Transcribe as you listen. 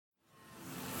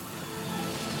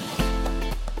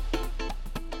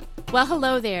Well,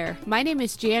 hello there. My name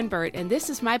is Jan Burt, and this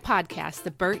is my podcast,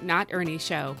 The Burt Not Ernie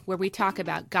Show, where we talk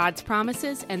about God's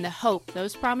promises and the hope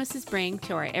those promises bring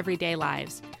to our everyday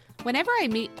lives. Whenever I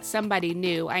meet somebody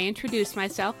new, I introduce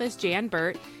myself as Jan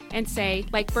Burt and say,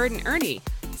 like Burt and Ernie,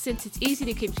 since it's easy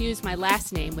to confuse my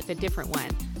last name with a different one.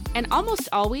 And almost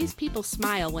always people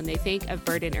smile when they think of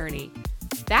Burt and Ernie.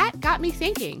 That got me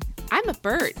thinking, I'm a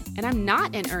Burt and I'm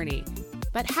not an Ernie.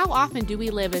 But how often do we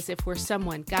live as if we're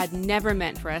someone God never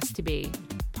meant for us to be?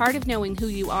 Part of knowing who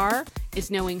you are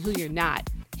is knowing who you're not.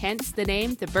 Hence the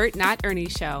name, The Burt Not Ernie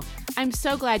Show. I'm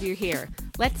so glad you're here.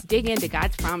 Let's dig into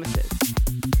God's promises.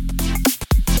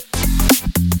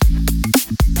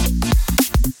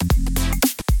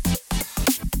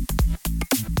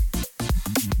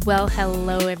 Well,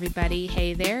 hello everybody.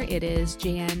 Hey there, it is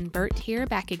Jan Burt here,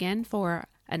 back again for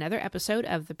another episode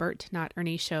of the Burt Not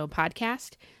Ernie Show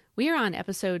podcast. We are on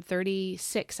episode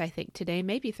 36, I think, today,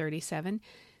 maybe 37.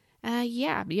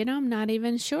 I'm not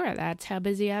even sure. That's how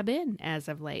busy I've been as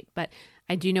of late. But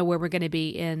I do know where we're going to be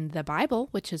in the Bible,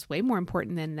 which is way more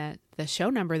important than the show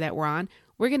number that we're on.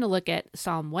 We're going to look at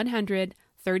Psalm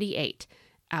 138.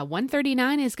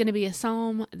 139 is going to be a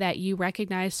psalm that you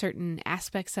recognize certain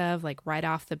aspects of, like right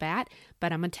off the bat.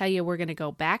 But I'm going to tell you, we're going to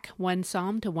go back one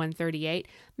psalm to 138,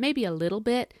 maybe a little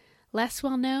bit less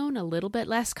well known, a little bit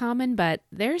less common, but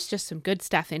there's just some good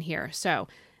stuff in here. So,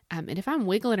 and if I'm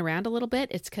wiggling around a little bit,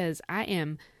 it's because I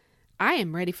am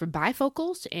ready for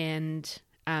bifocals and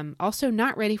also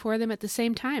not ready for them at the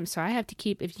same time. So I have to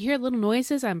keep, if you hear little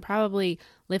noises, I'm probably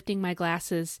lifting my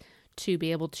glasses to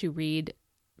be able to read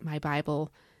my Bible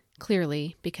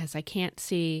clearly because I can't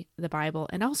see the Bible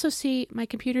and also see my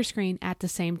computer screen at the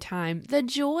same time. The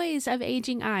joys of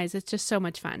aging eyes. It's just so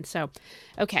much fun. So,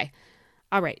 okay.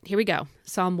 All right, here we go.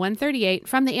 Psalm 138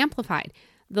 from the Amplified.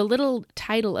 The little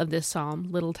title of this psalm,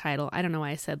 I don't know why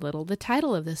I said little. The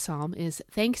title of this psalm is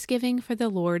Thanksgiving for the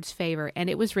Lord's Favor, and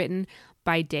it was written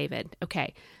by David.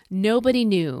 Okay, nobody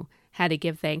knew how to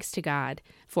give thanks to God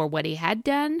for what he had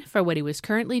done, for what he was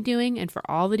currently doing, and for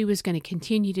all that he was going to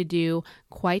continue to do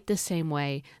quite the same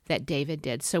way that David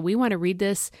did. So we want to read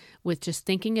this with just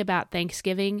thinking about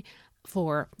Thanksgiving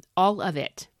for all of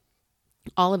it.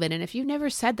 All of it. And if you've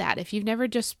never said that, if you've never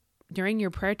just during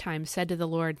your prayer time said to the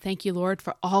Lord, thank you, Lord,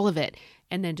 for all of it,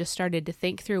 and then just started to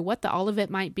think through what the all of it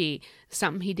might be,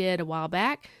 something he did a while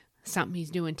back, something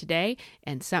he's doing today,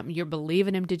 and something you're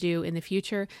believing him to do in the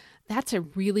future, that's a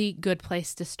really good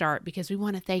place to start because we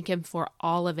want to thank him for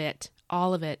all of it.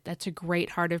 All of it. That's a great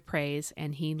heart of praise,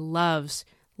 and he loves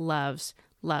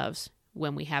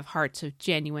when we have hearts of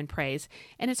genuine praise.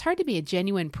 And it's hard to be a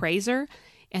genuine praiser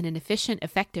and an efficient,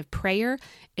 effective prayer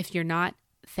if you're not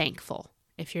thankful,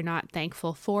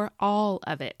 for all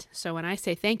of it. So when I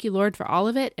say thank you, Lord, for all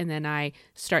of it, and then I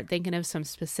start thinking of some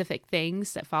specific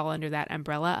things that fall under that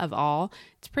umbrella of all,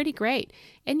 it's pretty great.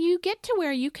 And you get to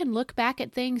where you can look back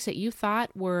at things that you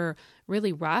thought were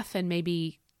really rough, and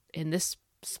maybe in this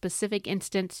specific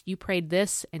instance, you prayed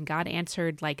this and God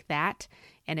answered like that,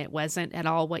 and it wasn't at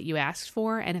all what you asked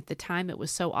for. And at the time it was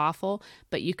so awful,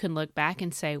 but you can look back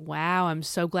and say, wow, I'm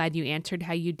so glad you answered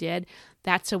how you did.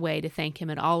 That's a way to thank him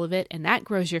in all of it. And that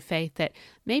grows your faith that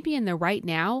maybe in the right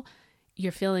now,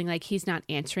 you're feeling like he's not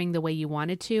answering the way you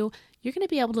wanted to. You're going to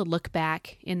be able to look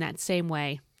back in that same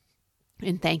way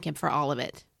and thank him for all of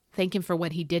it. Thank him for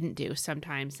what he didn't do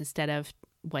sometimes instead of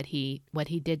what he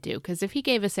did do. Because if he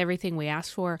gave us everything we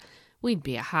asked for, we'd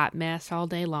be a hot mess all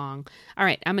day long. All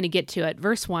right, I'm going to get to it.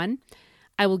 Verse 1,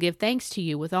 I will give thanks to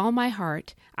you with all my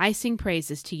heart. I sing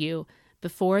praises to you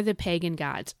before the pagan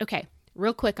gods. Okay,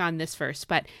 real quick on this verse,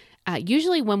 but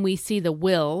usually when we see the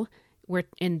will,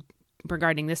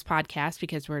 regarding this podcast,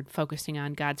 because we're focusing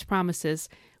on God's promises,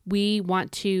 we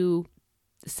want to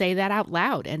say that out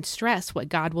loud and stress what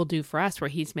God will do for us, where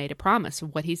he's made a promise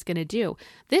of what he's going to do.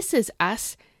 This is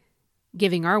us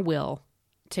giving our will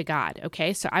to God.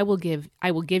 Okay. So I will give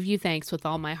you thanks with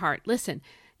all my heart. Listen,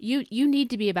 you need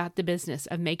to be about the business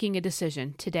of making a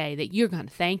decision today that you're going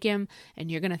to thank him,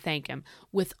 and you're going to thank him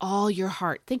with all your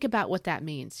heart. Think about what that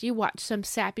means. You watch some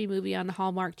sappy movie on the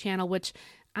Hallmark Channel, which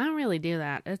I don't really do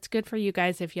that. It's good for you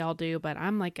guys if y'all do, but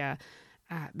I'm like I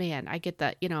get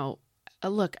the,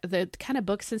 look, the kind of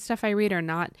books and stuff I read are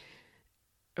not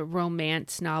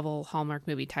romance novel Hallmark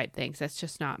movie type things. That's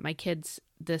just not. My kids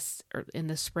in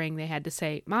the spring, they had to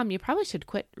say, Mom, you probably should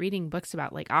quit reading books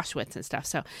about like Auschwitz and stuff.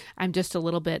 So I'm just a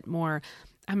little bit more,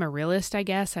 I'm a realist, I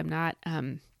guess. I'm not,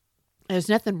 there's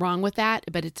nothing wrong with that,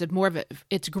 but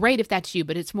it's great if that's you,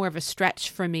 but it's more of a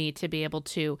stretch for me to be able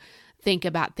to think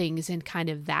about things in kind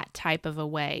of that type of a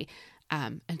way.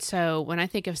 And so when I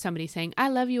think of somebody saying, I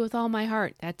love you with all my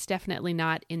heart, that's definitely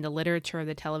not in the literature or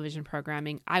the television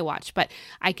programming I watch, but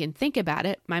I can think about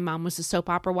it. My mom was a soap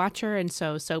opera watcher, and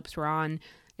so soaps were on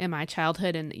in my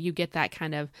childhood, and you get that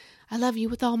kind of, I love you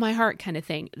with all my heart kind of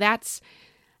thing.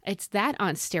 It's that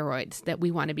on steroids that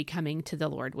we want to be coming to the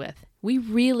Lord with. We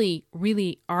really,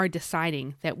 really are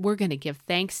deciding that we're going to give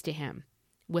thanks to him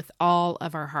with all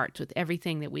of our hearts, with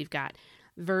everything that we've got.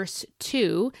 Verse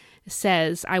 2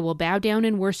 says, I will bow down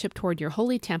and worship toward your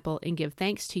holy temple and give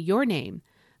thanks to your name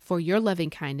for your loving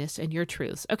kindness and your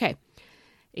truths. Okay,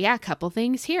 yeah, a couple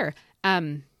things here.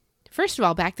 First of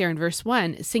all, back there in verse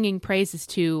 1, singing praises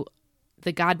to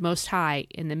the God Most High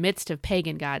in the midst of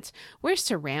pagan gods. We're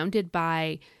surrounded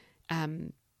by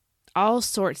all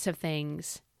sorts of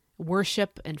things,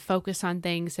 worship and focus on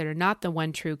things that are not the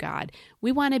one true God.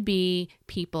 We want to be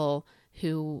people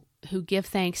who give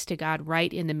thanks to God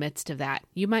right in the midst of that.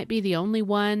 You might be the only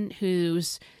one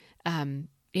who's in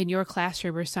your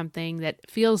classroom or something that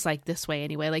feels like this way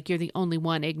anyway, like you're the only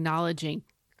one acknowledging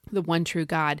the one true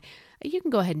God. You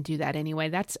can go ahead and do that anyway.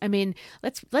 Let's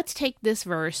take this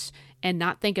verse and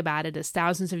not think about it as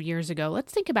thousands of years ago.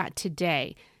 Let's think about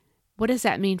today. What does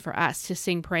that mean for us to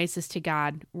sing praises to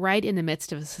God right in the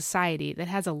midst of a society that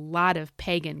has a lot of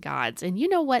pagan gods? And you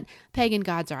know what pagan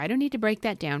gods are. I don't need to break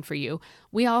that down for you.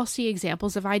 We all see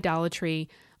examples of idolatry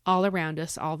all around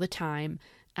us all the time.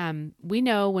 We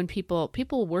know when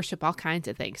people worship all kinds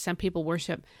of things. Some people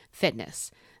worship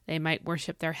fitness. They might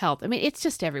worship their health. I mean, it's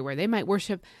just everywhere. They might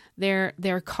worship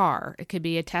their car. It could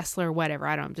be a Tesla or whatever.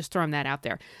 I don't know. I'm just throwing that out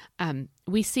there.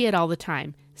 We see it all the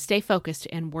time. Stay focused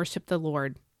and worship the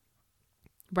Lord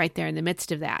right there in the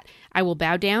midst of that. I will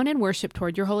bow down and worship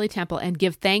toward your holy temple and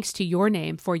give thanks to your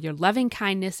name for your loving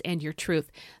kindness and your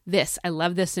truth. I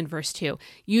love this in verse 2.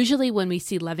 Usually when we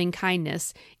see loving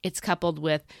kindness, it's coupled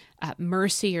with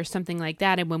mercy or something like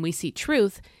that. And when we see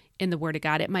truth in the Word of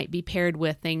God, it might be paired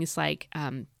with things like,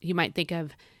 you might think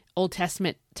of Old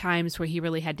Testament times where he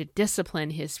really had to discipline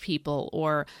his people,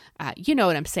 or you know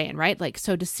what I'm saying, right? Like,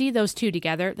 so to see those two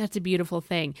together, that's a beautiful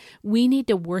thing. We need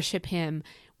to worship him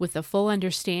with a full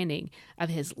understanding of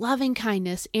his loving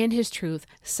kindness and his truth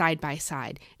side by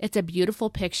side. It's a beautiful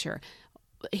picture.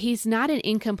 He's not an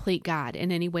incomplete God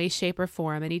in any way, shape, or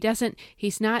form, and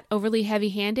he's not overly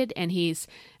heavy-handed, and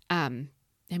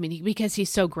because he's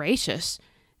so gracious,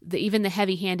 even the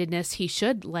heavy-handedness he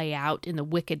should lay out in the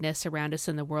wickedness around us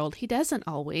in the world, he doesn't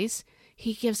always.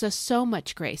 He gives us so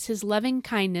much grace. His loving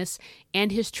kindness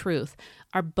and his truth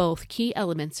are both key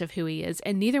elements of who he is,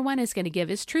 and neither one is going to give.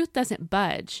 His truth doesn't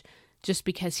budge just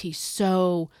because he's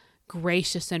so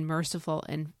gracious and merciful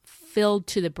and filled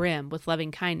to the brim with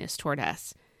loving kindness toward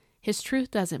us. His truth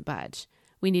doesn't budge.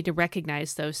 We need to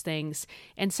recognize those things,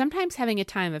 and sometimes having a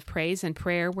time of praise and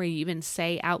prayer where you even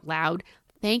say out loud,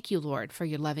 thank you, Lord, for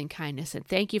your loving kindness, and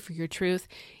thank you for your truth.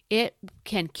 It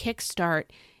can kickstart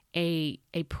a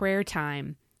prayer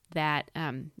time that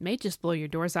may just blow your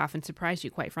doors off and surprise you,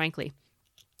 quite frankly.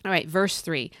 All right, verse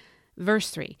 3.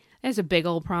 There's a big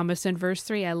old promise in verse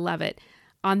 3. I love it.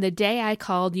 On the day I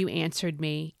called, you answered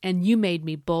me, and you made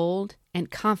me bold and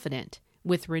confident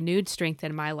with renewed strength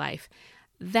in my life.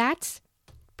 That's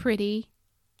pretty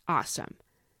awesome.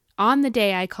 On the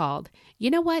day I called.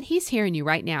 You know what? He's hearing you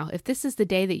right now. If this is the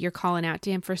day that you're calling out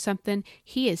to him for something,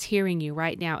 he is hearing you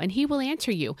right now, and he will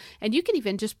answer you. And you can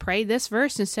even just pray this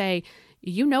verse and say,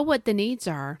 you know what the needs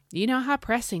are. You know how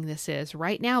pressing this is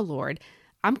right now, Lord.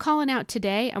 I'm calling out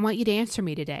today. I want you to answer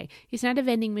me today. He's not a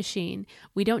vending machine.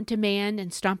 We don't demand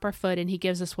and stomp our foot and he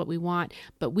gives us what we want,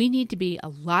 but we need to be a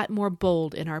lot more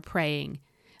bold in our praying.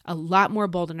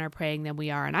 Than we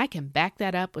are. And I can back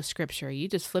that up with scripture. You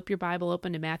just flip your Bible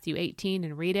open to Matthew 18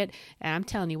 and read it. And I'm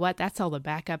telling you what, that's all the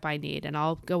backup I need. And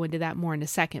I'll go into that more in a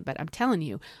second. But I'm telling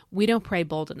you, we don't pray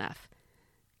bold enough.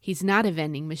 He's not a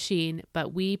vending machine,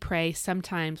 but we pray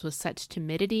sometimes with such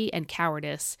timidity and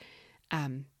cowardice.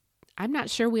 I'm not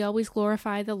sure we always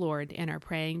glorify the Lord in our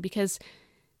praying because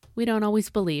we don't always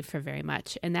believe for very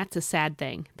much, and that's a sad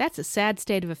thing. That's a sad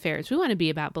state of affairs. We want to be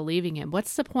about believing him.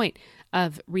 What's the point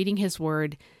of reading his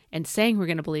word and saying we're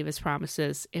going to believe his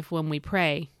promises if when we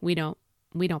pray, we don't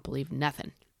believe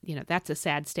nothing? You know, that's a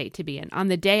sad state to be in. On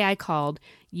the day I called,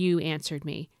 you answered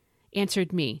me.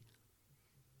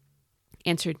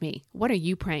 What are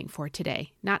you praying for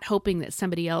today? Not hoping that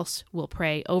somebody else will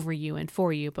pray over you and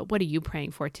for you, but what are you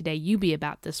praying for today? You be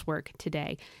about this work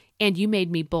today. And you made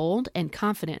me bold and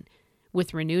confident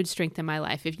with renewed strength in my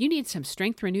life. If you need some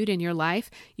strength renewed in your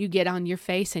life, you get on your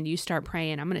face and you start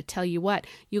praying. I'm going to tell you what,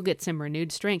 you'll get some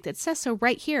renewed strength. It says so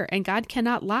right here, and God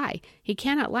cannot lie. He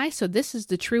cannot lie, so this is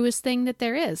the truest thing that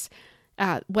there is.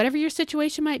 Whatever your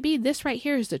situation might be, this right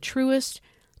here is the truest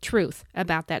truth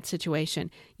about that situation.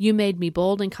 You made me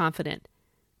bold and confident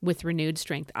with renewed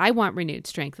strength. I want renewed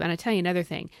strength. And I tell you another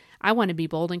thing, I want to be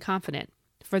bold and confident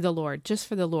for the Lord, just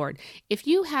for the Lord. If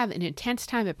you have an intense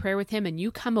time of prayer with him and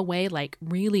you come away like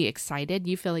really excited,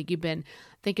 you feel like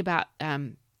think about,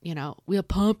 we'll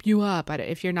pump you up.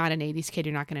 If you're not an 80s kid,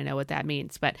 you're not going to know what that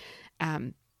means. But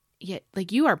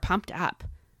like you are pumped up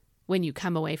when you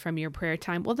come away from your prayer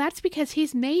time. Well, that's because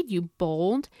he's made you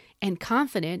bold and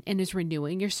confident and is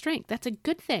renewing your strength. That's a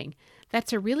good thing.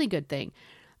 That's a really good thing.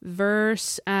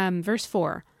 Verse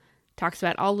 4 talks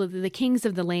about all of the kings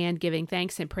of the land giving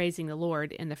thanks and praising the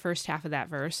Lord in the first half of that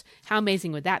verse. How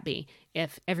amazing would that be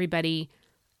if everybody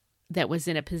that was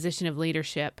in a position of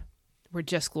leadership were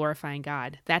just glorifying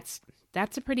God? That's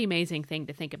a pretty amazing thing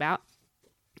to think about.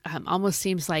 Almost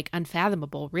seems like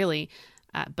unfathomable, really,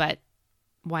 but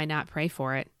why not pray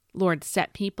for it? Lord,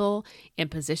 set people in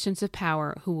positions of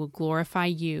power who will glorify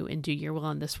you and do your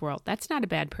will in this world. That's not a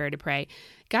bad prayer to pray.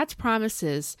 God's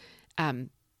promises,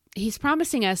 he's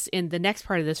promising us in the next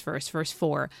part of this verse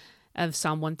 4 of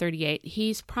Psalm 138,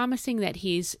 he's promising that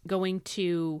he's going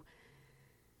to,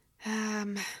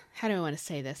 how do I want to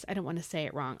say this? I don't want to say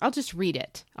it wrong. I'll just read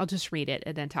it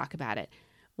and then talk about it.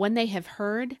 When they have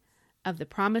heard of the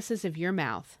promises of your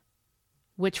mouth,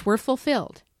 which were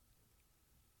fulfilled,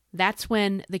 that's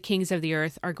when the kings of the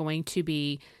earth are going to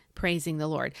be praising the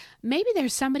Lord. Maybe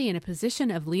there's somebody in a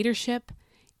position of leadership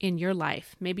in your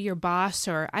life, maybe your boss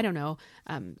or, I don't know,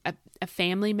 a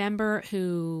family member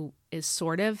who is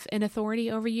sort of an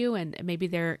authority over you, and maybe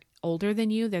they're older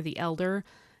than you. They're the elder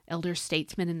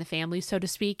statesman in the family, so to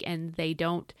speak, and they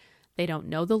don't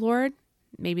know the Lord.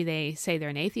 Maybe they say they're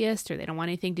an atheist or they don't want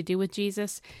anything to do with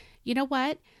Jesus. You know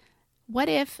what? What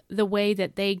if the way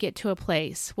that they get to a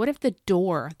place, what if the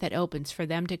door that opens for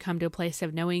them to come to a place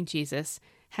of knowing Jesus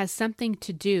has something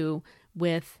to do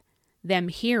with them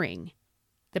hearing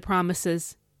the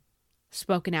promises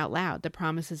spoken out loud, the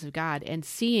promises of God, and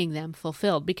seeing them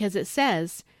fulfilled? Because it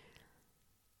says,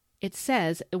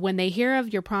 when they hear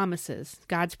of your promises,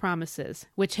 God's promises,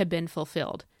 which have been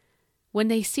fulfilled, when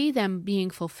they see them being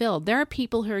fulfilled, there are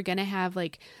people who are going to have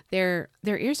like their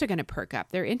ears are going to perk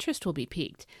up, their interest will be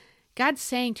piqued. God's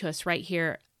saying to us right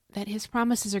here that his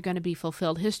promises are going to be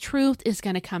fulfilled. His truth is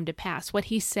going to come to pass. What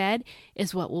he said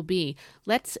is what will be.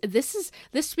 This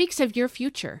speaks of your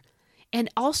future, and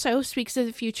also speaks of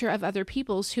the future of other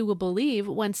peoples who will believe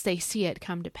once they see it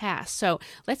come to pass. So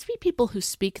let's be people who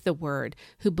speak the word,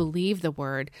 who believe the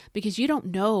word, because you don't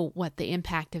know what the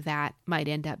impact of that might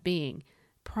end up being.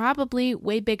 Probably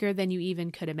way bigger than you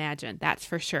even could imagine. That's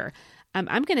for sure.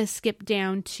 I'm going to skip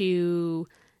down to,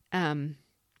 we're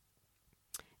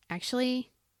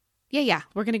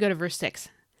going to go to verse 6.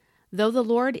 Though the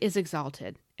Lord is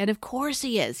exalted, and of course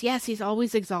he is. Yes, he's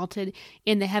always exalted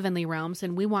in the heavenly realms,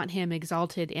 and we want him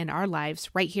exalted in our lives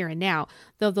right here and now.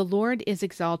 Though the Lord is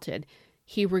exalted,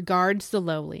 he regards the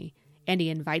lowly, and he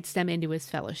invites them into his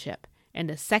fellowship. And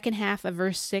the second half of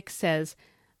verse 6 says,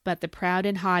 but the proud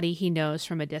and haughty he knows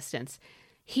from a distance.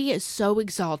 He is so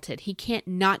exalted, he can't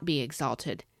not be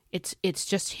exalted. It's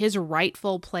just his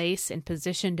rightful place and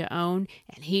position to own,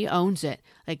 and he owns it.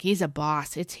 Like he's a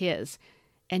boss, it's his.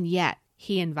 And yet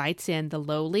he invites in the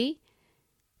lowly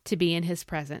to be in his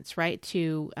presence, right?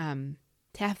 To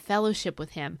have fellowship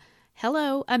with him.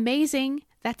 Hello, amazing.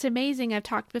 That's amazing. I've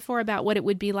talked before about what it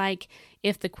would be like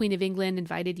if the Queen of England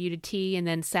invited you to tea and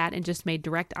then sat and just made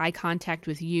direct eye contact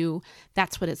with you.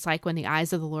 That's what it's like when the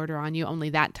eyes of the Lord are on you,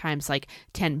 only that times like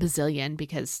 10 bazillion,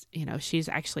 because, she's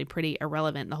actually pretty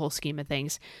irrelevant in the whole scheme of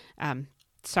things.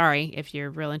 Sorry if you're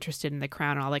real interested in the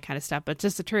crown and all that kind of stuff, but it's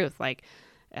just the truth. Like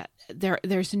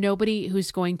there's nobody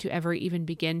who's going to ever even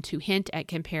begin to hint at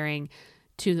comparing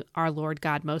to our Lord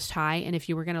God Most High. And if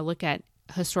you were going to look at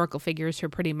historical figures who are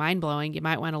pretty mind-blowing, you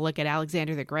might want to look at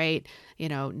Alexander the Great,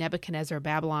 Nebuchadnezzar,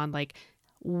 Babylon, like,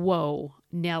 whoa,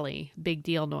 Nelly, big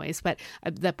deal noise. But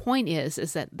the point is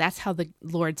that that's how the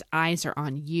Lord's eyes are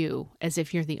on you, as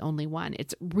if you're the only one.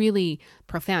 It's really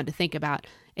profound to think about.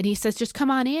 And he says, just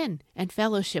come on in and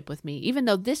fellowship with me. Even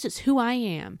though this is who I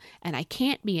am and I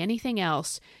can't be anything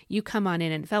else, you come on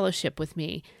in and fellowship with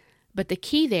me. But the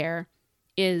key there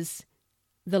is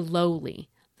the lowly.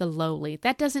 The lowly.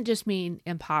 That doesn't just mean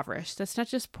impoverished. That's not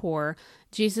just poor.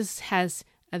 Jesus has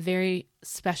a very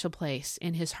special place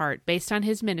in his heart based on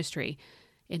his ministry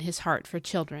in his heart for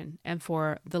children and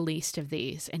for the least of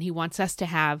these. And he wants us to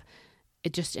have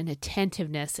just an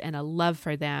attentiveness and a love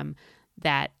for them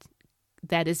that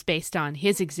is based on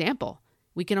his example.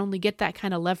 We can only get that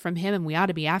kind of love from him, and we ought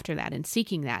to be after that and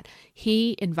seeking that.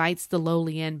 He invites the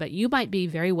lowly in, but you might be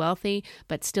very wealthy,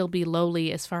 but still be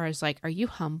lowly as far as like, are you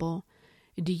humble?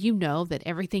 Do you know that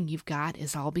everything you've got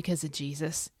is all because of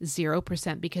Jesus?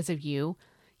 0% because of you?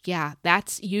 Yeah,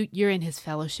 that's you. You're in his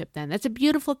fellowship then. That's a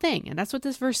beautiful thing. And that's what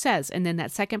this verse says. And then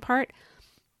that second part,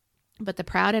 but the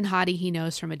proud and haughty he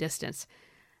knows from a distance.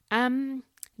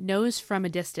 Knows from a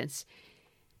distance.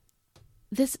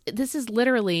 This is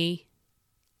literally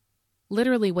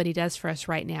what he does for us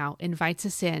right now, invites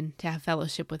us in to have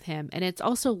fellowship with him. And it's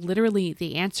also literally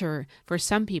the answer for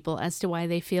some people as to why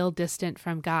they feel distant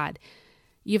from God.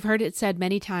 You've heard it said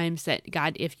many times that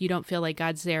God, if you don't feel like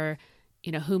God's there,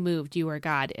 who moved, you or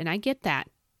God? And I get that.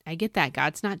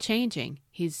 God's not changing.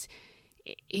 He's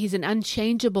an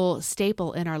unchangeable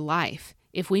staple in our life.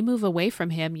 If we move away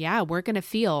from him, yeah, we're going to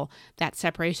feel that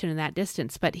separation and that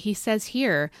distance. But he says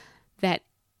here that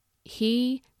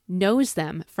he knows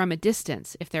them from a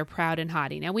distance if they're proud and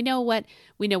haughty. Now we know what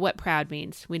proud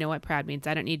means. I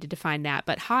don't need to define that.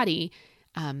 But haughty,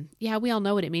 we all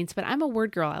know what it means, but I'm a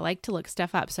word girl. I like to look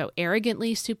stuff up. So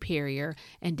arrogantly superior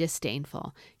and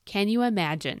disdainful. Can you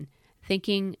imagine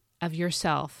thinking of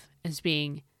yourself as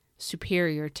being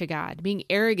superior to God, being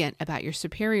arrogant about your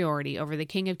superiority over the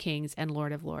King of Kings and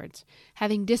Lord of Lords,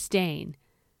 having disdain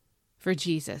for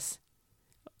Jesus?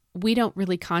 We don't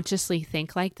really consciously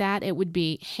think like that. It would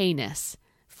be heinous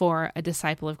for a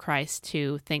disciple of Christ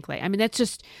to think like,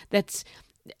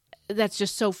 that's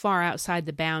just so far outside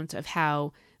the bounds of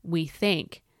how we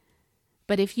think.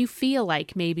 But if you feel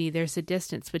like maybe there's a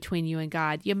distance between you and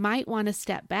God, you might want to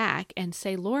step back and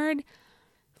say, Lord,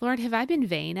 have I been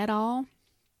vain at all?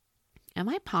 Am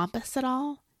I pompous at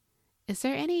all? Is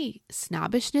there any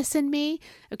snobbishness in me?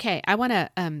 Okay, I want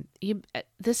to,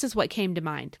 this is what came to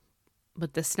mind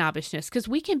with the snobbishness, because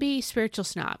we can be spiritual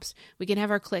snobs. We can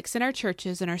have our cliques in our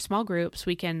churches and our small groups.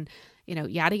 We can,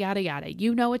 yada, yada, yada.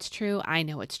 You know it's true. I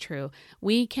know it's true.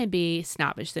 We can be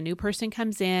snobbish. The new person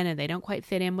comes in and they don't quite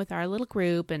fit in with our little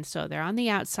group, and so they're on the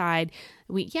outside.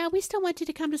 We still want you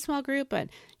to come to small group, but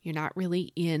you're not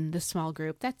really in the small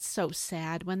group. That's so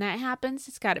sad when that happens.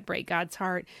 It's got to break God's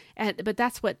heart. But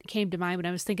that's what came to mind when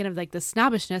I was thinking of like the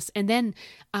snobbishness. And then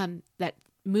that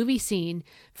movie scene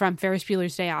from Ferris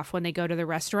Bueller's Day Off when they go to the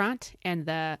restaurant and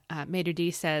the maitre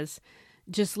d' says,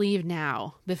 just leave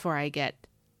now before I get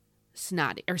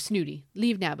snooty.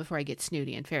 Leave now before I get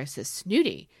snooty. And Ferris says,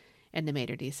 snooty. And the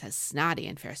maitre d' says, snotty.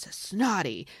 And Ferris says,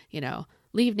 snotty.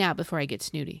 Leave now before I get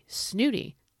snooty.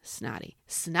 Snooty, snotty,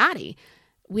 snotty.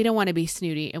 We don't want to be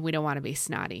snooty and we don't want to be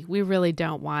snotty. We really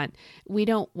don't want. We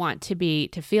don't want to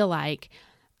feel like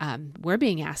we're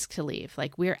being asked to leave.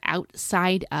 Like we're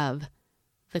outside of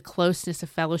the closeness of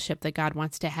fellowship that God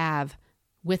wants to have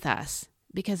with us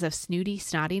because of snooty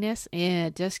snottiness.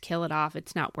 Just kill it off.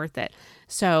 It's not worth it.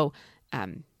 So I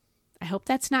hope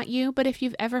that's not you, but if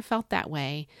you've ever felt that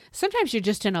way, sometimes you're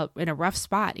just in a rough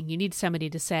spot and you need somebody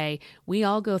to say, we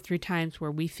all go through times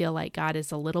where we feel like God is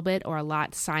a little bit or a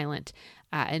lot silent.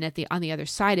 And on the other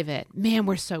side of it, man,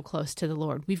 we're so close to the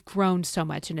Lord. We've grown so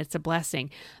much and it's a blessing.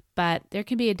 But there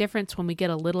can be a difference when we get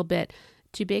a little bit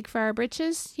too big for our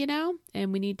britches,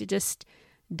 and we need to just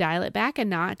dial it back a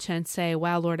notch and say,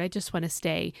 wow, Lord, I just want to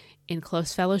stay in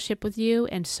close fellowship with you.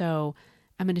 And so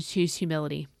I'm going to choose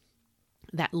humility,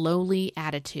 that lowly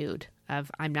attitude of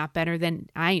I ain't better than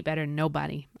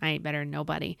nobody.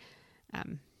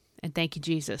 And thank you,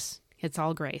 Jesus. It's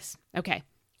all grace. Okay.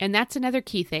 And that's another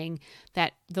key thing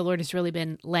that the Lord has really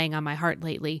been laying on my heart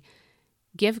lately.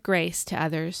 Give grace to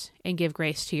others and give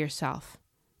grace to yourself.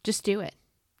 Just do it.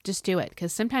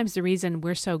 Because sometimes the reason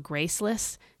we're so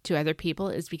graceless to other people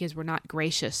is because we're not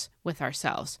gracious with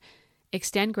ourselves.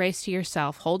 Extend grace to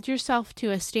yourself. Hold yourself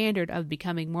to a standard of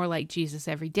becoming more like Jesus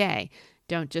every day.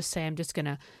 Don't just say, I'm just going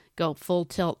to go full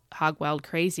tilt, hog wild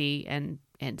crazy and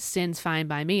sin's fine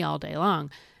by me all day long.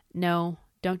 No,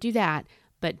 don't do that.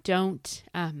 But don't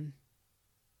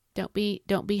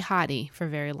be haughty for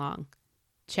very long.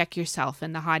 Check yourself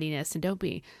in the haughtiness and don't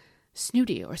be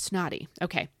snooty or snotty.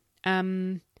 Okay.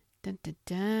 I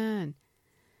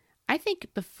think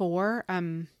before,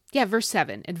 verse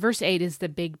 7 and verse 8 is the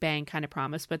big bang kind of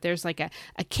promise, but there's like a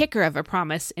kicker of a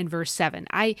promise in verse 7.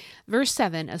 Verse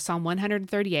 7 of Psalm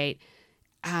 138,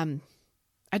 I'm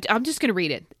just going to read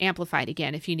it, amplified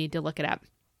again, if you need to look it up.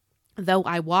 Though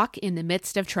I walk in the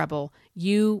midst of trouble,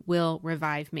 you will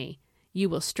revive me. You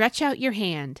will stretch out your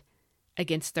hand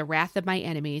against the wrath of my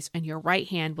enemies, and your right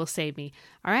hand will save me.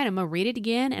 All right, I'm going to read it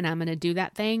again, and I'm going to do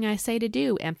that thing I say to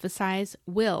do, emphasize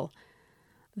will.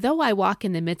 Though I walk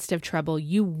in the midst of trouble,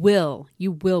 you will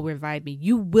revive me.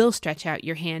 You will stretch out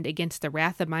your hand against the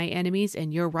wrath of my enemies,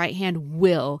 and your right hand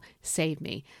will save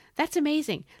me. That's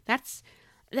amazing. That's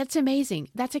amazing.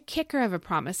 That's a kicker of a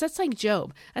promise. That's like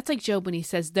Job. That's like Job when he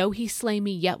says, though he slay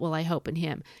me, yet will I hope in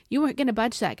him. You weren't going to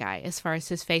budge that guy as far as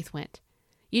his faith went.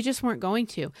 You just weren't going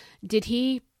to. Did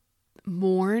he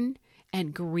mourn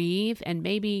and grieve and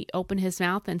maybe open his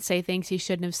mouth and say things he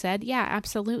shouldn't have said? Yeah,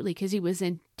 absolutely, because he was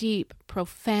in deep,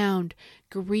 profound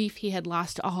grief. He had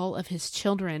lost all of his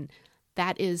children.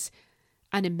 That is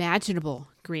unimaginable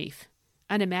grief.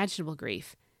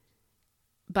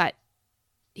 But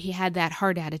he had that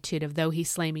heart attitude of, though he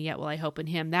slay me, yet will I hope in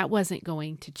him. That wasn't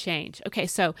going to change. Okay,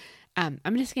 so I'm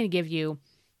just going to give you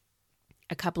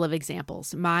a couple of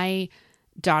examples. My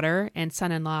daughter and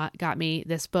son-in-law got me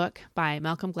this book by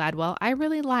Malcolm Gladwell. I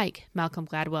really like Malcolm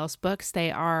Gladwell's books.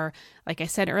 They are, like I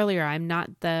said earlier, I'm not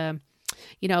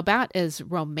about as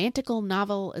romantical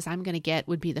novel as I'm going to get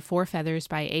would be The Four Feathers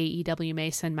by A.E.W.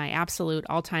 Mason, my absolute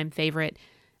all-time favorite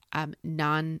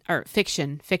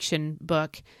fiction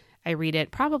book. I read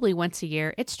it probably once a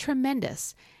year. It's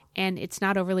tremendous. And it's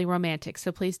not overly romantic.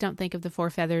 So please don't think of The Four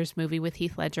Feathers movie with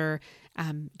Heath Ledger,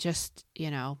 and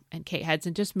Kate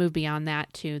Hudson. Just move beyond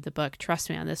that to the book. Trust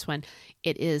me on this one.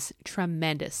 It is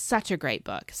tremendous. Such a great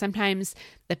book. Sometimes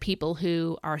the people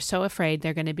who are so afraid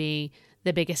they're going to be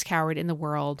the biggest coward in the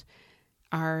world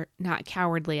are not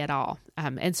cowardly at all.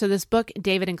 And so this book,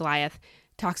 David and Goliath,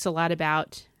 talks a lot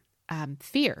about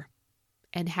fear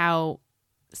and how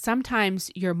sometimes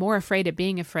you're more afraid of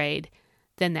being afraid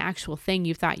than the actual thing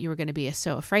you thought you were going to be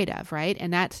so afraid of, right?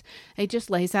 And it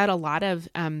just lays out a lot of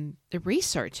the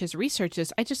research. His research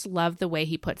is, I just love the way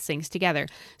he puts things together.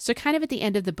 So kind of at the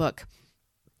end of the book,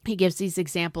 he gives these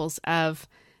examples of,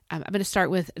 I'm going to start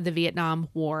with the Vietnam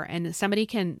War, and somebody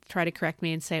can try to correct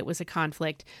me and say it was a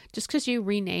conflict. Just because you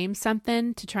rename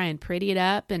something to try and pretty it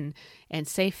up and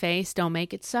save face, don't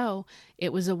make it so.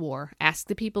 It was a war. Ask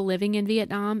the people living in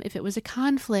Vietnam if it was a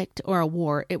conflict or a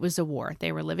war. It was a war.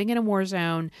 They were living in a war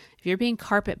zone. If you're being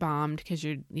carpet bombed because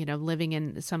you're living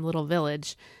in some little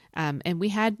village, and we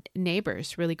had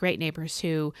neighbors, really great neighbors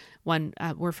who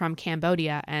were from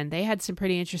Cambodia, and they had some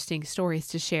pretty interesting stories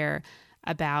to share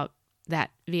about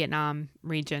that Vietnam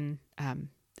region.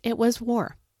 It was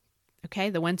war.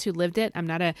 Okay. The ones who lived it, I'm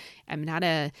not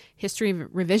a history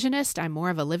revisionist. I'm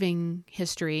more of a living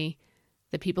history.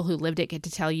 The people who lived it get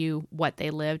to tell you what they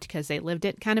lived because they lived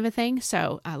it, kind of a thing.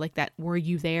 So like that, were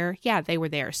you there? Yeah, they were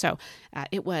there. So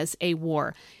it was a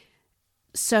war.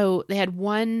 So they had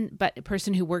one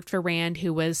person who worked for RAND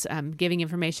who was giving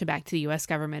information back to the U.S.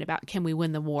 government about, can we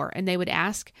win the war? And they would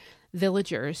ask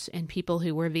villagers and people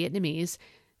who were Vietnamese,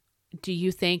 do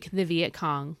you think the Viet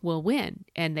Cong will win?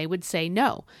 And they would say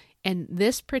no. And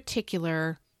this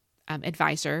particular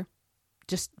advisor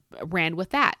just ran with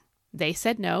that. They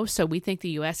said no, so we think the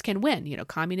U.S. can win.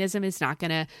 Communism is not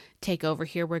going to take over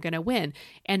here. We're going to win.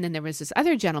 And then there was this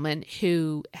other gentleman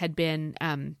who had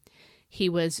been, he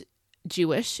was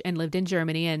Jewish and lived in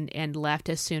Germany and left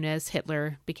as soon as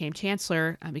Hitler became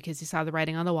chancellor because he saw the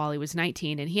writing on the wall. He was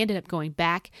 19, and he ended up going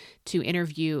back to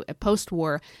interview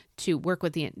post-war to work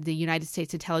with the United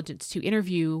States intelligence to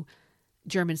interview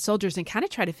German soldiers and kind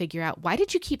of try to figure out, why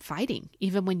did you keep fighting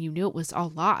even when you knew it was all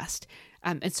lost?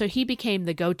 And so he became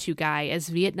the go-to guy as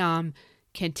Vietnam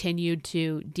continued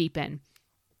to deepen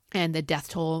and the death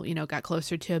toll, got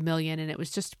closer to 1 million, and it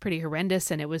was just pretty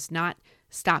horrendous, and it was not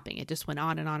stopping. It just went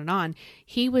on and on and on.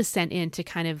 He was sent in to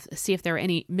kind of see if there were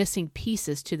any missing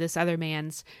pieces to this other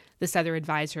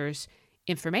advisor's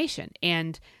information.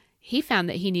 And he found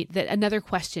that that another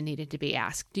question needed to be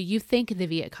asked. Do you think the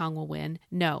Viet Cong will win?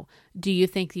 No. Do you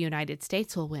think the United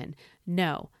States will win?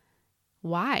 No.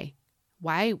 Why?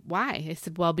 Why? I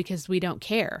said, well, because we don't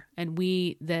care. And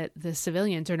the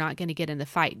civilians are not going to get in the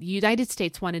fight. The United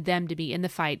States wanted them to be in the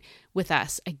fight with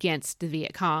us against the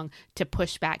Viet Cong to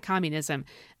push back communism.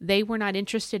 They were not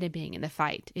interested in being in the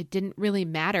fight. It didn't really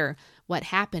matter what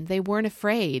happened. They weren't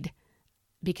afraid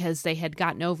because they had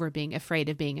gotten over being afraid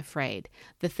of being afraid.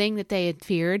 The thing that they had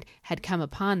feared had come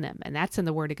upon them. And that's in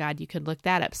the Word of God. You could look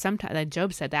that up. Sometimes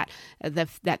Job said that.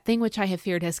 That thing which I have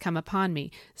feared has come upon me.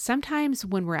 Sometimes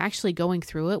when we're actually going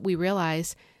through it, we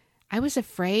realize I was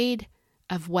afraid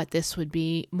of what this would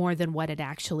be more than what it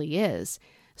actually is.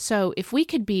 So if we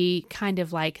could be kind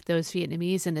of like those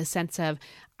Vietnamese in the sense of,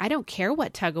 I don't care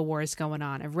what tug of war is going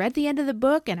on. I've read the end of the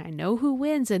book and I know who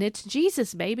wins, and it's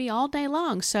Jesus, baby, all day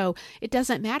long. So it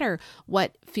doesn't matter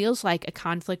what feels like a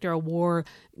conflict or a war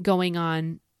going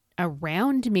on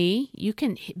around me. You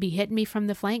can be hitting me from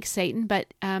the flank, Satan,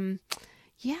 but I'm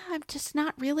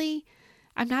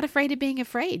I'm not afraid of being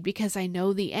afraid because I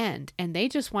know the end. And they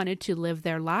just wanted to live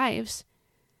their lives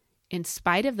in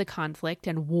spite of the conflict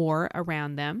and war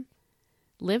around them.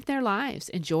 Live their lives,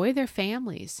 enjoy their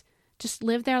families, just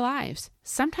live their lives.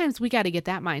 Sometimes we got to get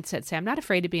that mindset. Say, I'm not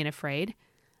afraid of being afraid.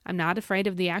 I'm not afraid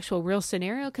of the actual real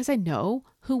scenario because I know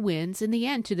who wins in the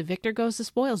end. To the victor goes the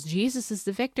spoils. Jesus is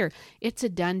the victor. It's a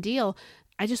done deal.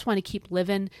 I just want to keep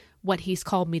living what he's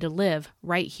called me to live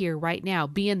right here, right now.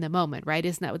 Be in the moment, right?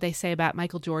 Isn't that what they say about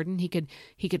Michael Jordan? He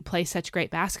could play such great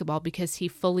basketball because he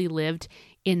fully lived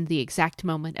in the exact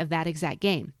moment of that exact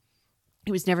game.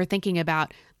 He was never thinking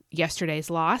about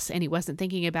yesterday's loss, and he wasn't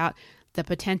thinking about the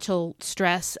potential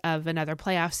stress of another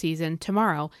playoff season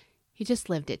tomorrow. He just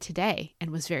lived it today and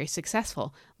was very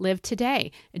successful. Live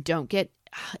today. Don't get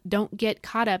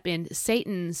caught up in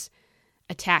Satan's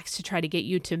attacks to try to get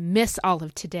you to miss all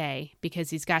of today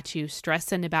because he's got you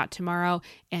stressing about tomorrow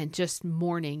and just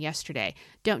mourning yesterday.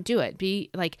 Don't do it.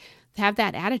 Have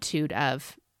that attitude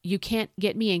of, you can't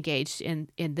get me engaged in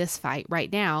this fight right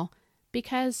now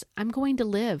because I'm going to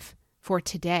live for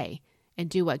today and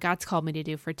do what God's called me to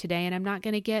do for today. And I'm not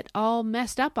going to get all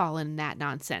messed up all in that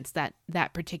nonsense,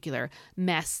 that particular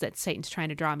mess that Satan's trying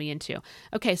to draw me into.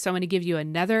 Okay, so I'm going to give you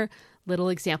another little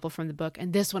example from the book.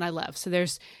 And this one I love. So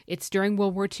it's during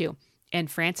World War II, and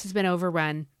France has been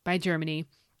overrun by Germany.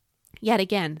 Yet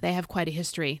again, they have quite a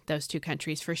history, those two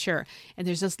countries for sure. And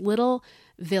there's this little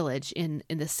village in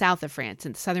the south of France,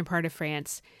 in the southern part of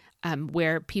France,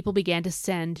 where people began to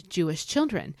send Jewish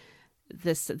children.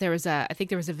 There was a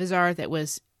vizier that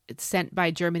was sent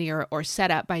by Germany or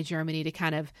set up by Germany to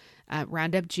kind of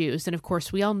round up Jews. And of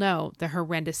course, we all know the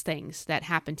horrendous things that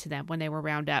happened to them when they were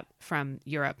rounded up from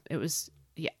Europe. It's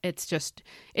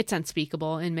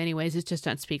unspeakable. In many ways, it's just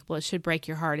unspeakable. It should break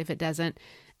your heart. If it doesn't,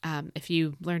 if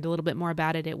you learned a little bit more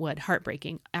about it, it would.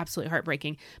 Heartbreaking, absolutely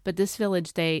heartbreaking. But this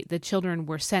village, the children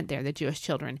were sent there, the Jewish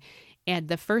children. And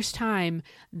the first time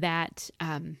that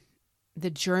the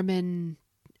German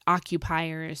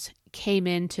occupiers came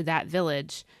into that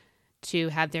village to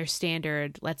have their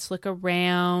standard, let's look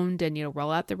around and,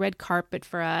 roll out the red carpet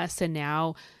for us. And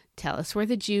now tell us where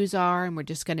the Jews are. And we're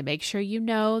just going to make sure you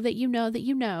know that you know that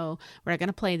you know. We're not going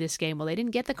to play this game. Well, they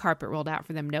didn't get the carpet rolled out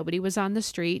for them. Nobody was on the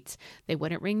streets. They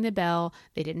wouldn't ring the bell.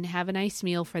 They didn't have a nice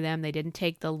meal for them. They didn't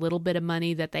take the little bit of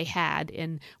money that they had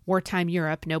in wartime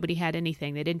Europe. Nobody had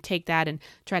anything. They didn't take that and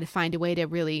try to find a way to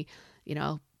really,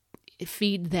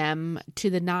 feed them to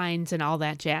the nines and all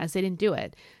that jazz. They didn't do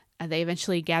it. They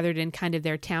eventually gathered in kind of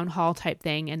their town hall type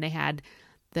thing, and they had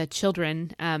the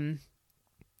children,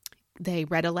 they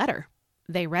read a letter.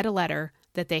 They read a letter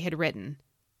that they had written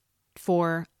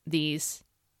for these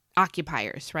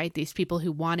occupiers, right? These people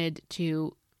who wanted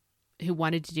to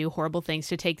do horrible things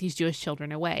to take these Jewish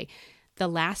children away. The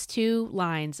last two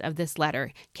lines of this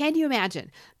letter, can you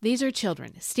imagine? These are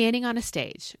children standing on a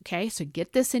stage, okay? So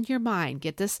get this in your mind,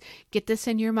 get this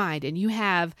in your mind, and you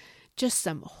have just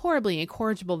some horribly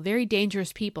incorrigible, very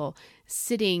dangerous people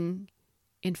sitting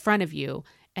in front of you,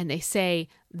 and they say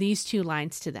these two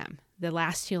lines to them, the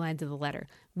last two lines of the letter.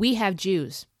 We have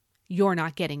Jews. You're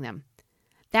not getting them.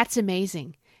 That's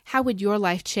amazing. How would your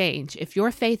life change if your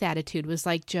faith attitude was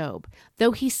like Job?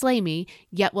 Though he slay me,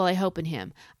 yet will I hope in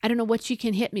him. I don't know what you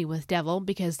can hit me with, devil,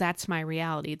 because that's my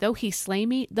reality. Though he slay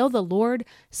me, though the Lord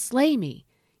slay me,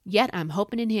 yet I'm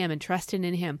hoping in him and trusting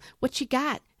in him. What you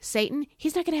got, Satan?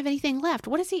 He's not going to have anything left.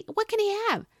 What can he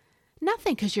have?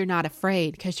 Nothing, because you're not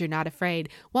afraid,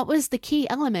 What was the key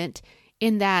element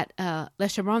in that Le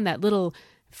Chambron, that little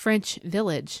French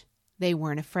village? They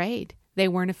weren't afraid.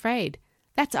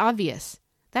 That's obvious.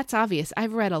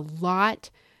 I've read a lot.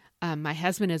 My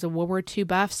husband is a World War II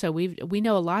buff, so we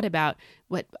know a lot about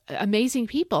what amazing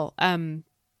people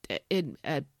in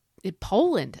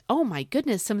Poland. Oh my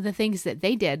goodness, some of the things that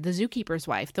they did. The zookeeper's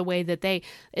wife, the way that they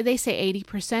say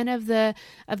 80%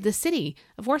 of the city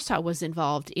of Warsaw was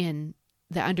involved in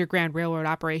the Underground Railroad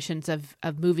operations of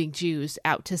moving Jews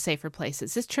out to safer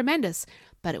places. It's tremendous,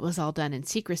 but it was all done in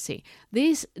secrecy.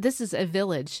 This is a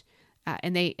village.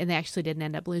 And they actually didn't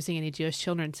end up losing any Jewish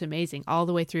children. It's amazing. All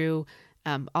the way through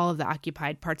all of the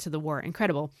occupied parts of the war.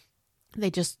 Incredible. They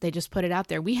just put it out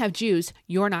there. We have Jews.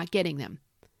 You're not getting them.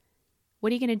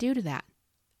 What are you going to do to that?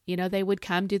 They would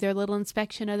come do their little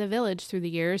inspection of the village through the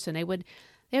years, and they would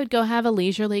go have a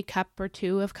leisurely cup or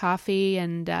two of coffee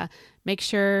and make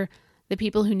sure the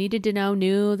people who needed to know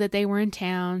knew that they were in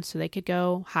town so they could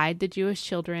go hide the Jewish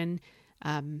children.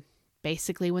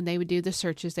 Basically, when they would do the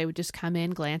searches, they would just come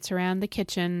in, glance around the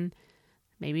kitchen,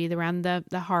 maybe around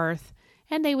the hearth,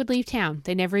 and they would leave town.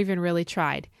 They never even really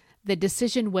tried. The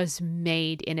decision was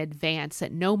made in advance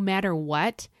that no matter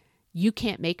what, you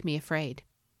can't make me afraid.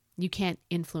 You can't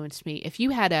influence me. If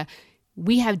you had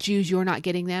we have Jews, you're not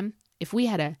getting them. If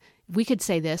we could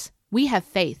say this, we have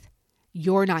faith.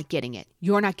 You're not getting it.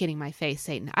 You're not getting my faith,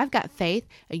 Satan. I've got faith,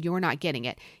 and you're not getting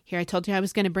it. Here, I told you I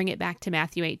was going to bring it back to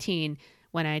Matthew 18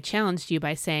 when I challenged you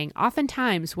by saying,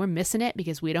 oftentimes we're missing it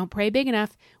because we don't pray big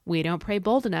enough. We don't pray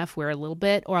bold enough. We're a little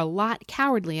bit or a lot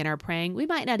cowardly in our praying. We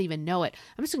might not even know it.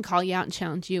 I'm just going to call you out and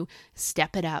challenge you.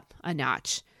 Step it up a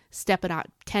notch. Step it out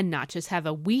 10 notches.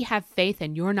 We have faith,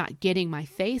 and you're not getting my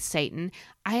faith, Satan.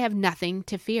 I have nothing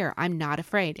to fear. I'm not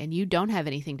afraid, and you don't have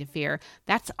anything to fear.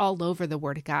 That's all over the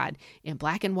Word of God, in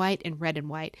black and white and red and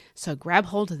white. So grab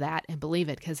hold of that and believe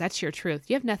it, because that's your truth.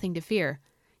 You have nothing to fear.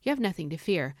 You have nothing to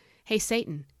fear. Hey,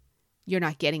 Satan, you're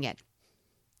not getting it.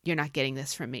 You're not getting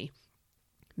this from me.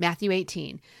 Matthew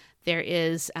 18, there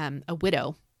is a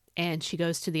widow, and she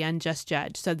goes to the unjust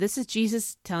judge. So this is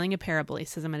Jesus telling a parable. He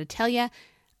says, I'm going to tell you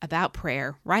about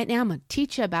prayer. Right now, I'm going to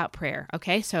teach you about prayer.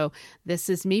 Okay, so this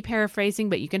is me paraphrasing,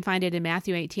 but you can find it in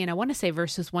Matthew 18. I want to say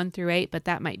verses 1 through 8, but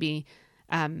that might be,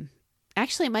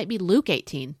 actually, it might be Luke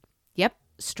 18. Yep,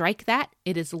 strike that.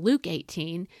 It is Luke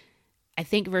 18, I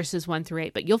think verses 1 through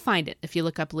 8, but you'll find it if you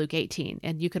look up Luke 18.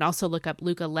 And you can also look up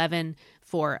Luke 11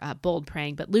 for bold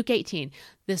praying. But Luke 18,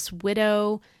 this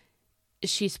widow,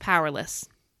 she's powerless.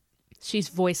 She's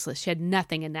voiceless. She had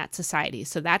nothing in that society.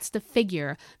 So that's the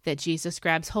figure that Jesus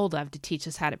grabs hold of to teach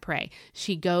us how to pray.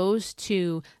 She goes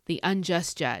to the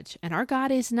unjust judge, and our God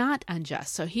is not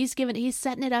unjust. So he's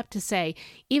setting it up to say,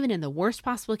 even in the worst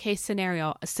possible case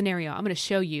scenario, I'm going to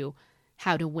show you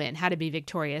how to win, how to be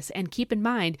victorious. And keep in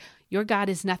mind, your God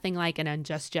is nothing like an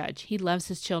unjust judge. He loves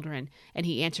his children, and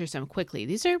he answers them quickly.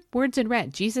 These are words in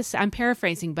red. Jesus, I'm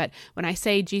paraphrasing, but when I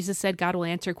say Jesus said God will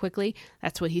answer quickly,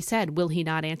 that's what he said. Will he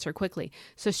not answer quickly?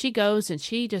 So she goes and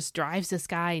she just drives this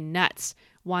guy nuts,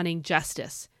 wanting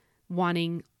justice,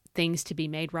 wanting things to be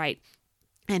made right.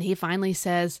 And he finally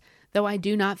says, though I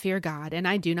do not fear God and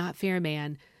I do not fear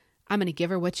man, I'm going to give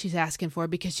her what she's asking for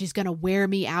because she's going to wear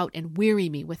me out and weary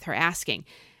me with her asking.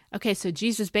 Okay, so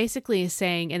Jesus basically is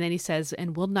saying, and then he says,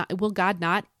 and will God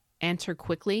not answer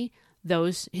quickly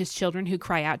those, his children who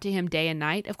cry out to him day and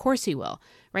night? Of course he will,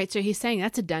 right? So he's saying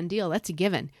that's a done deal. That's a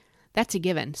given. That's a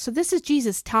given. So this is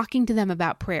Jesus talking to them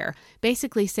about prayer,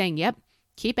 basically saying, yep,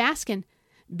 keep asking,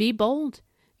 be bold,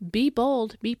 be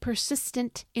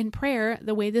persistent in prayer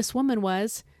the way this woman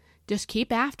was. Just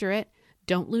keep after it.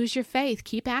 Don't lose your faith.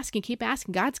 Keep asking.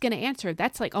 God's going to answer.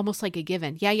 That's like almost like a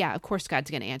given. Yeah, of course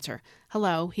God's going to answer.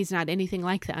 Hello, he's not anything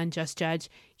like the unjust judge.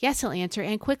 Yes, he'll answer,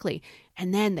 and quickly.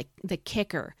 And then the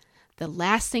kicker, the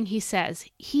last thing he says,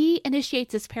 he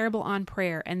initiates this parable on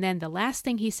prayer, and then the last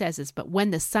thing he says is, but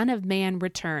when the Son of Man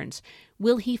returns,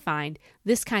 will he find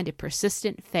this kind of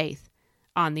persistent faith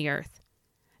on the earth?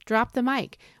 Drop the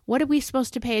mic. What are we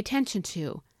supposed to pay attention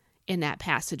to in that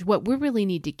passage? What we really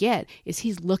need to get is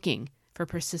he's looking for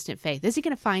persistent faith. Is he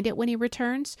going to find it when he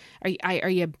returns? Are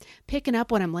you picking up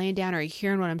what I'm laying down? Are you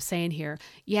hearing what I'm saying here?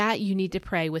 Yeah, you need to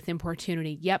pray with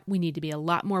importunity. Yep, we need to be a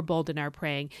lot more bold in our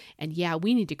praying. And yeah,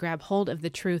 we need to grab hold of the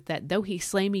truth that though he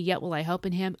slay me, yet will I hope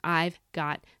in him. I've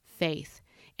got faith.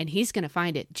 And he's going to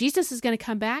find it. Jesus is going to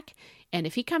come back. And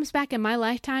if he comes back in my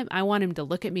lifetime, I want him to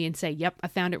look at me and say, yep, I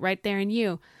found it right there in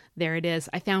you. There it is.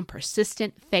 I found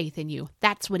persistent faith in you.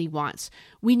 That's what he wants.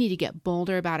 We need to get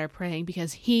bolder about our praying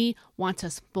because he wants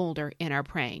us bolder in our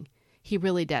praying. He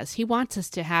really does. He wants us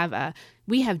to have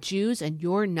we have Jews and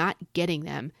you're not getting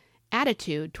them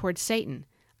attitude towards Satan.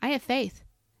 I have faith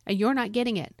and you're not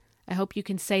getting it. I hope you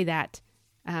can say that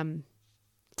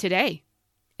today.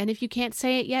 And if you can't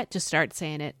say it yet, just start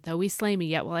saying it. Though he slay me,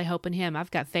 yet will I hope in him.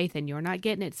 I've got faith and you're not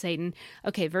getting it, Satan.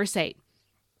 Okay, verse 8.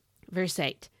 Verse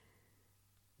 8.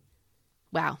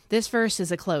 Wow, this verse is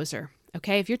a closer,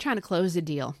 okay? If you're trying to close a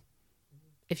deal,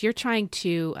 if you're trying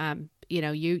to,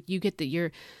 you get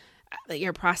you're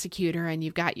a prosecutor and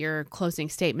you've got your closing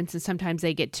statements, and sometimes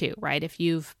they get two, right? If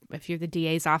you're the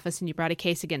DA's office and you brought a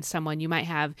case against someone, you might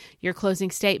have your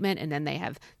closing statement, and then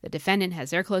the defendant has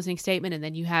their closing statement, and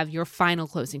then you have your final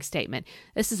closing statement.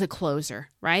 This is a closer,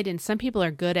 right? And some people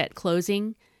are good at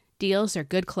closing deals, are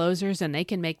good closers, and they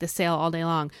can make the sale all day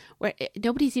long where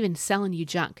nobody's even selling you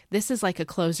junk. This is like a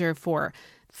closer for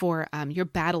your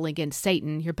battle against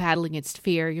Satan, your battle against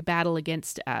fear, your battle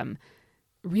against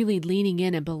really leaning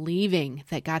in and believing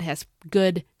that God has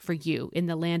good for you in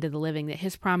the land of the living, that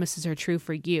his promises are true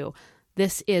for you.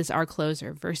 This is our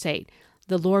closer. Verse 8,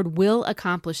 the Lord will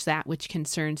accomplish that which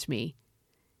concerns me.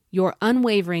 Your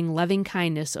unwavering loving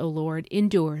kindness, O Lord,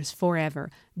 endures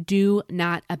forever. Do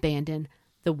not abandon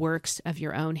the works of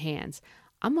your own hands.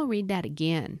 I'm going to read that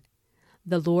again.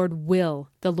 The Lord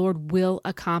will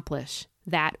accomplish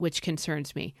that which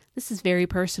concerns me. This is very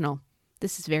personal.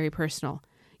 This is very personal.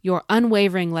 Your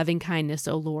unwavering loving kindness,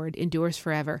 O Lord, endures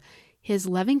forever. His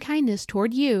loving kindness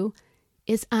toward you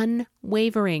is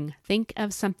unwavering. Think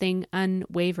of something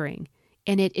unwavering,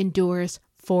 and it endures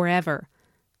forever,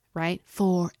 right?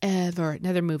 Forever.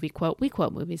 Another movie quote. We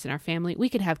quote movies in our family. We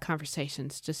could have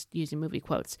conversations just using movie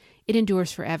quotes. It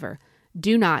endures forever.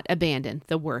 Do not abandon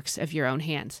the works of your own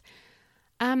hands.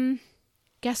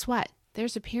 Guess what?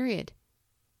 There's a period.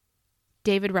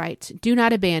 David writes, do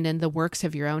not abandon the works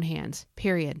of your own hands,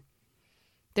 period.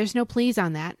 There's no please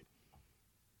on that.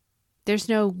 There's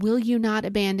no will you not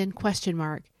abandon ?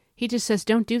 He just says,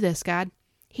 don't do this, God.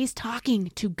 He's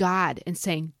talking to God and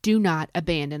saying, do not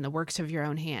abandon the works of your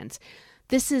own hands.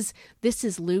 This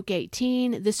is Luke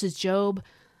 18. This is Job.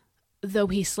 Though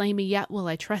he slay me, yet will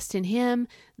I trust in him.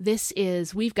 This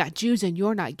is, we've got Jews and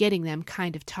you're not getting them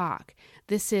kind of talk.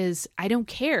 This is, I don't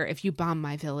care if you bomb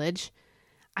my village.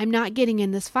 I'm not getting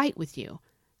in this fight with you.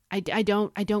 I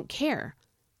don't care.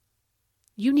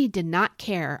 You need to not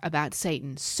care about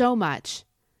Satan so much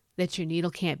that your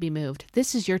needle can't be moved.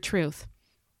 This is your truth.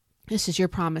 This is your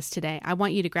promise today. I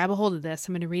want you to grab a hold of this.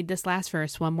 I'm going to read this last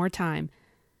verse one more time.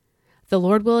 The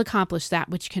Lord will accomplish that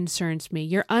which concerns me.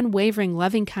 Your unwavering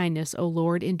loving kindness, O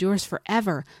Lord, endures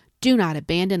forever. Do not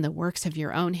abandon the works of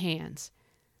your own hands.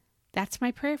 That's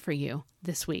my prayer for you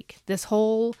this week. This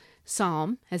whole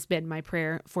psalm has been my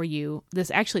prayer for you.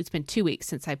 It's been 2 weeks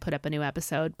since I put up a new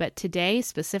episode, but today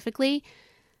specifically,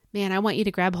 man, I want you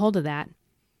to grab hold of that.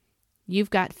 You've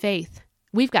got faith.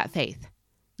 We've got faith.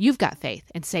 You've got faith,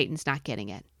 and Satan's not getting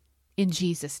it. In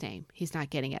Jesus' name, he's not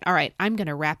getting it. All right, I'm going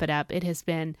to wrap it up. It has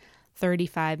been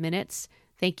 35 minutes.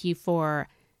 Thank you for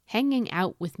hanging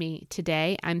out with me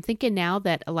today. I'm thinking now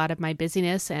that a lot of my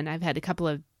busyness, and I've had a couple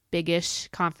of big-ish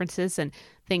conferences and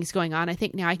things going on, I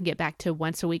think now I can get back to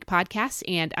once a week podcasts,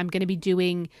 and I'm going to be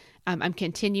doing, I'm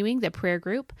continuing the prayer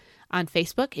group on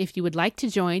Facebook. If you would like to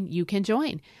join, you can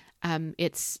join.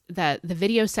 It's the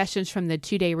video sessions from the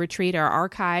 2-day retreat are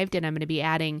archived, and I'm going to be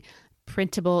adding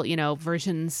printable,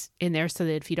 versions in there so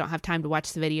that if you don't have time to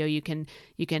watch the video, you can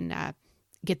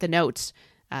get the notes,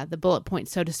 the bullet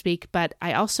points, so to speak. But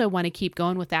I also want to keep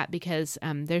going with that because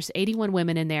there's 81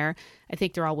 women in there. I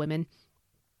think they're all women.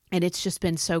 And it's just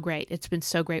been so great. It's been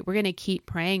so great. We're going to keep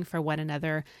praying for one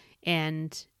another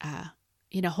and,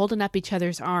 holding up each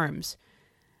other's arms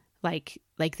like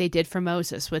they did for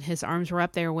Moses when his arms were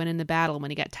up there winning the battle.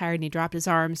 When he got tired and he dropped his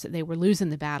arms, they were losing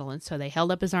the battle. And so they held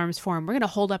up his arms for him. We're going to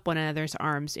hold up one another's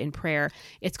arms in prayer.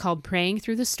 It's called Praying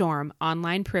Through the Storm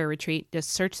Online Prayer Retreat.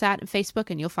 Just search that on Facebook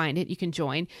and you'll find it. You can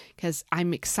join because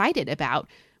I'm excited about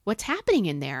what's happening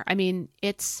in there. I mean,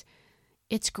 it's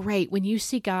great when you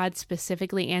see God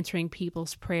specifically answering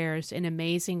people's prayers in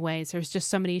amazing ways. There's just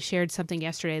somebody shared something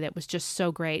yesterday that was just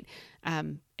so great.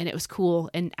 And it was cool.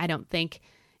 And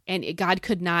only God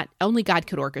could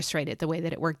orchestrate it the way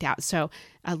that it worked out. So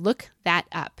look that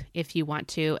up if you want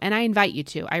to. And I invite you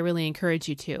to. I really encourage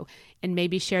you to. And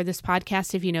maybe share this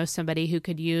podcast if you know somebody who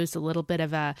could use a little bit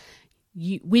of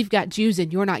we've got Jews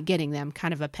and you're not getting them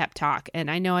kind of a pep talk.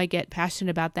 And I know I get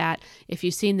passionate about that. If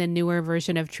you've seen the newer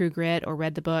version of True Grit or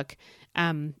read the book,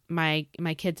 my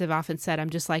kids have often said I'm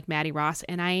just like Maddie Ross,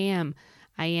 and I am.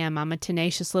 I'm a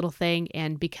tenacious little thing.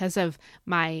 And because of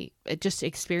my just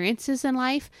experiences in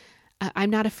life,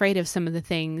 I'm not afraid of some of the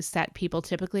things that people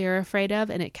typically are afraid of.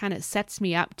 And it kind of sets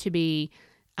me up to be,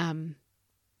 to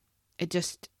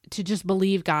just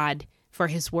believe God for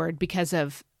his word because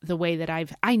of the way that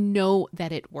I know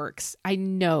that it works. I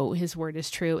know his word is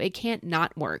true. It can't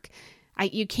not work. I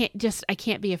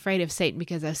can't be afraid of Satan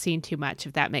because I've seen too much,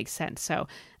 if that makes sense. So,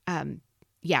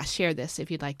 share this if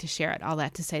you'd like to share it. All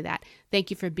that to say that. Thank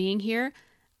you for being here.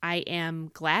 I am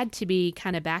glad to be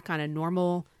kind of back on a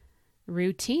normal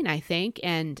routine, I think.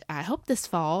 And I hope this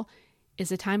fall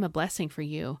is a time of blessing for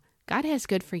you. God has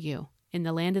good for you in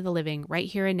the land of the living right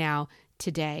here and now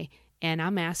today. And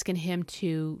I'm asking him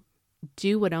to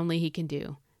do what only he can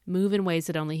do, move in ways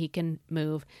that only he can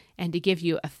move, and to give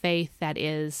you a faith that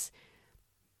is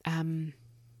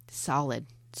solid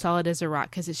as a rock,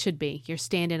 because it should be. You're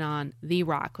standing on the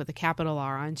rock with a capital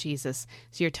R, on Jesus.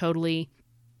 So you're totally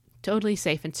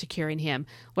safe and secure in him.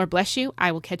 Lord bless you.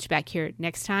 I will catch you back here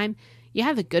next time. You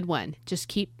have a good one. Just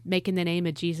keep making the name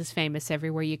of Jesus famous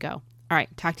everywhere you go. All right.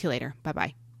 Talk to you later.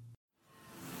 Bye-bye.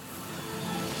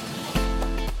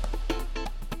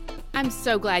 I'm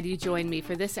so glad you joined me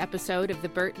for this episode of the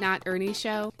Bert Not Ernie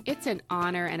Show. It's an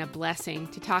honor and a blessing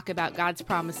to talk about God's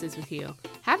promises with you.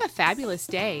 Have a fabulous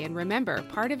day, and remember,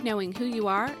 part of knowing who you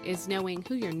are is knowing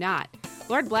who you're not.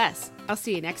 Lord bless. I'll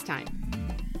see you next time.